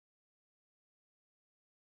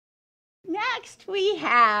next we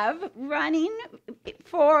have running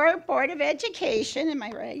for Board of Education. Am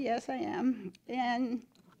I right? Yes, I am. In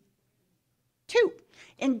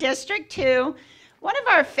District 2, one of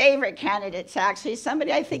our favorite candidates, actually,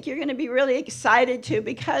 somebody I think you're going to be really excited to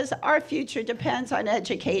because our future depends on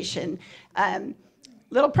education.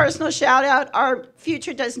 Little personal shout out, our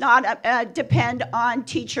future does not depend on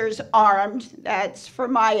teachers armed. That's for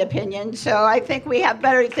my opinion. So I think we have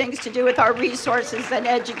better things to do with our resources than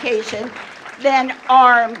education than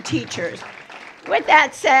armed teachers. With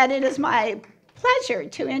that said, it is my pleasure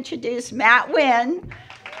to introduce Matt Nguyen.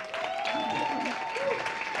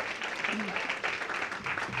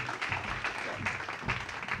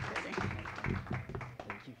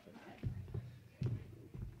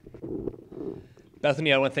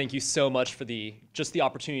 Bethany, I want to thank you so much for just the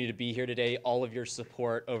opportunity to be here today, all of your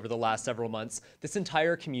support over the last several months. This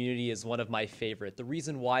entire community is one of my favorite. The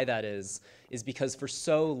reason why that is because for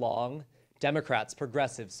so long, Democrats,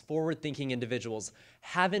 progressives, forward-thinking individuals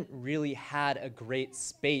haven't really had a great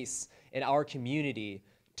space in our community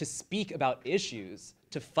to speak about issues,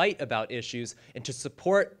 to fight about issues, and to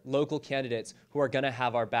support local candidates who are going to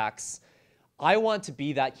have our backs. I want to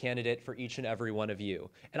be that candidate for each and every one of you.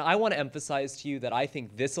 And I want to emphasize to you that I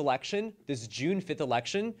think this election, this June 5th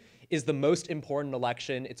election, is the most important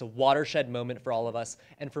election. It's a watershed moment for all of us.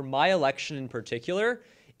 And for my election in particular,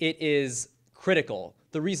 it is critical.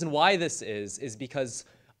 The reason why this is because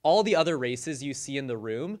all the other races you see in the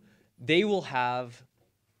room, they will have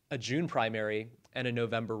a June primary and a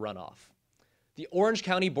November runoff. The Orange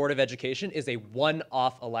County Board of Education is a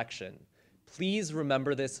one-off election. Please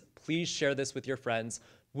remember this. Please share this with your friends.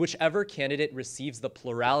 Whichever candidate receives the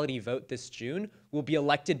plurality vote this June will be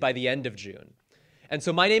elected by the end of June. And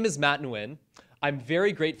so my name is Matt Nguyen. I'm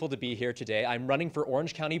very grateful to be here today. I'm running for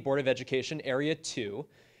Orange County Board of Education Area 2,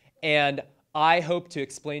 and I hope to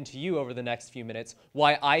explain to you over the next few minutes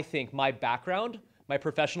why I think my background, my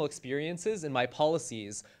professional experiences, and my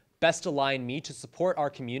policies best align me to support our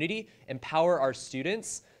community, empower our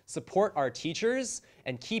students, support our teachers,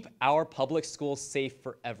 and keep our public schools safe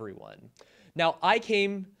for everyone. Now, I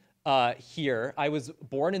came here. I was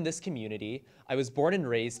born in this community. I was born and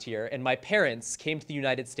raised here, and my parents came to the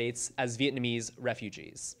United States as Vietnamese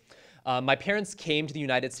refugees. My parents came to the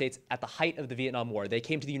United States at the height of the Vietnam War. They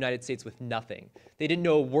came to the United States with nothing. They didn't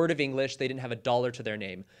know a word of English. They didn't have a dollar to their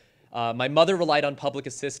name. My mother relied on public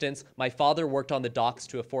assistance. My father worked on the docks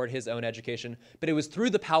to afford his own education. But it was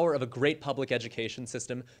through the power of a great public education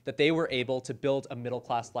system that they were able to build a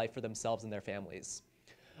middle-class life for themselves and their families.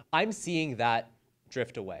 I'm seeing that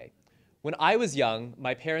drift away. When I was young,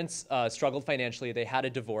 my parents struggled financially. They had a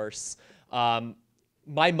divorce.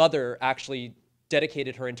 My mother actually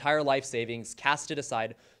dedicated her entire life savings, cast it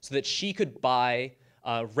aside, so that she could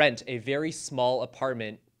rent a very small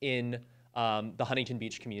apartment in the Huntington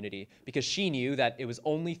Beach community, because she knew that it was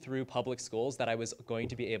only through public schools that I was going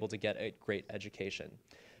to be able to get a great education.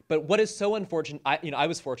 But what is so unfortunate, I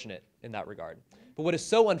was fortunate in that regard. But what is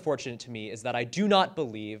so unfortunate to me is that I do not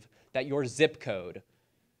believe that your zip code,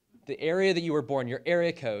 the area that you were born, your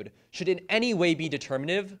area code, should in any way be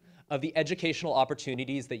determinative of the educational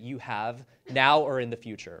opportunities that you have now or in the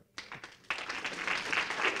future.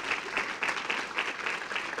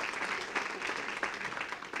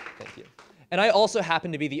 Thank you. And I also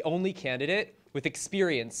happen to be the only candidate with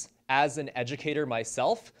experience as an educator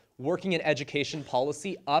myself, working in education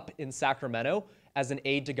policy up in Sacramento as an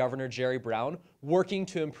aide to Governor Jerry Brown, working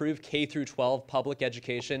to improve K-12 public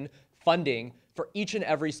education funding for each and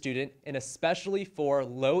every student, and especially for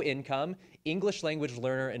low-income English language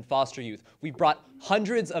learner and foster youth. We brought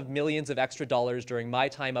hundreds of millions of extra dollars during my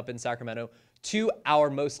time up in Sacramento to our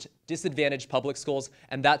most disadvantaged public schools,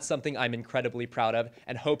 and that's something I'm incredibly proud of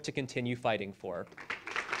and hope to continue fighting for.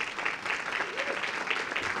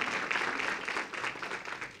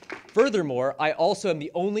 Furthermore, I also am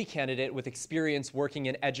the only candidate with experience working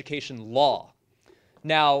in education law.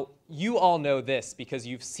 Now, you all know this because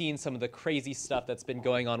you've seen some of the crazy stuff that's been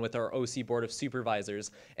going on with our OC Board of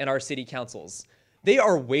Supervisors and our city councils. They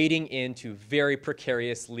are wading into very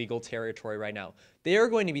precarious legal territory right now. They are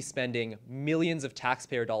going to be spending millions of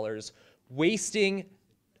taxpayer dollars wasting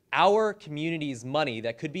our community's money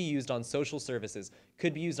that could be used on social services,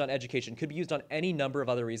 could be used on education, could be used on any number of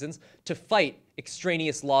other reasons to fight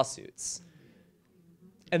extraneous lawsuits.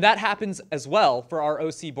 And that happens as well for our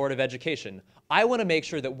OC Board of Education. I want to make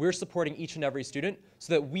sure that we're supporting each and every student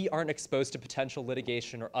so that we aren't exposed to potential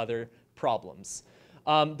litigation or other problems.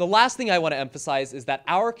 The last thing I want to emphasize is that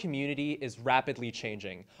our community is rapidly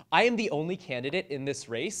changing. I am the only candidate in this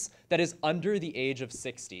race that is under the age of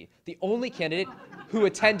 60. The only candidate who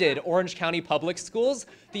attended Orange County Public Schools,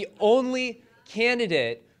 the only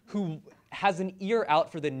candidate who has an ear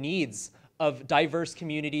out for the needs of diverse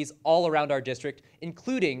communities all around our district,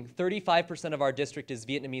 including 35% of our district is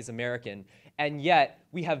Vietnamese American. And yet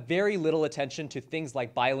we have very little attention to things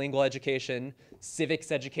like bilingual education,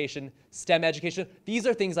 civics education, STEM education. These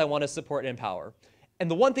are things I want to support and empower. And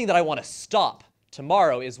the one thing that I want to stop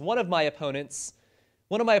tomorrow is one of my opponents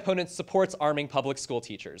supports arming public school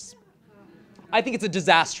teachers. I think it's a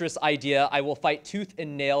disastrous idea. I will fight tooth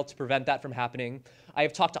and nail to prevent that from happening. I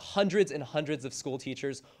have talked to hundreds and hundreds of school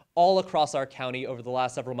teachers all across our county over the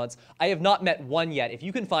last several months. I have not met one yet. If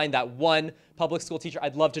you can find that one public school teacher,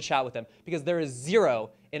 I'd love to chat with them, because there is zero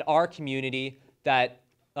in our community that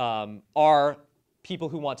are people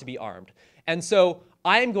who want to be armed. And so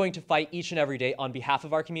I am going to fight each and every day on behalf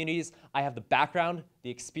of our communities. I have the background, the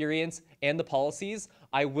experience, and the policies.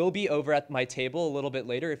 I will be over at my table a little bit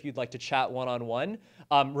later if you'd like to chat one-on-one.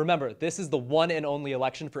 Remember, this is the one and only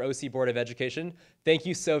election for OC Board of Education. Thank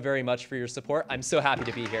you so very much for your support. I'm so happy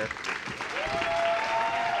to be here.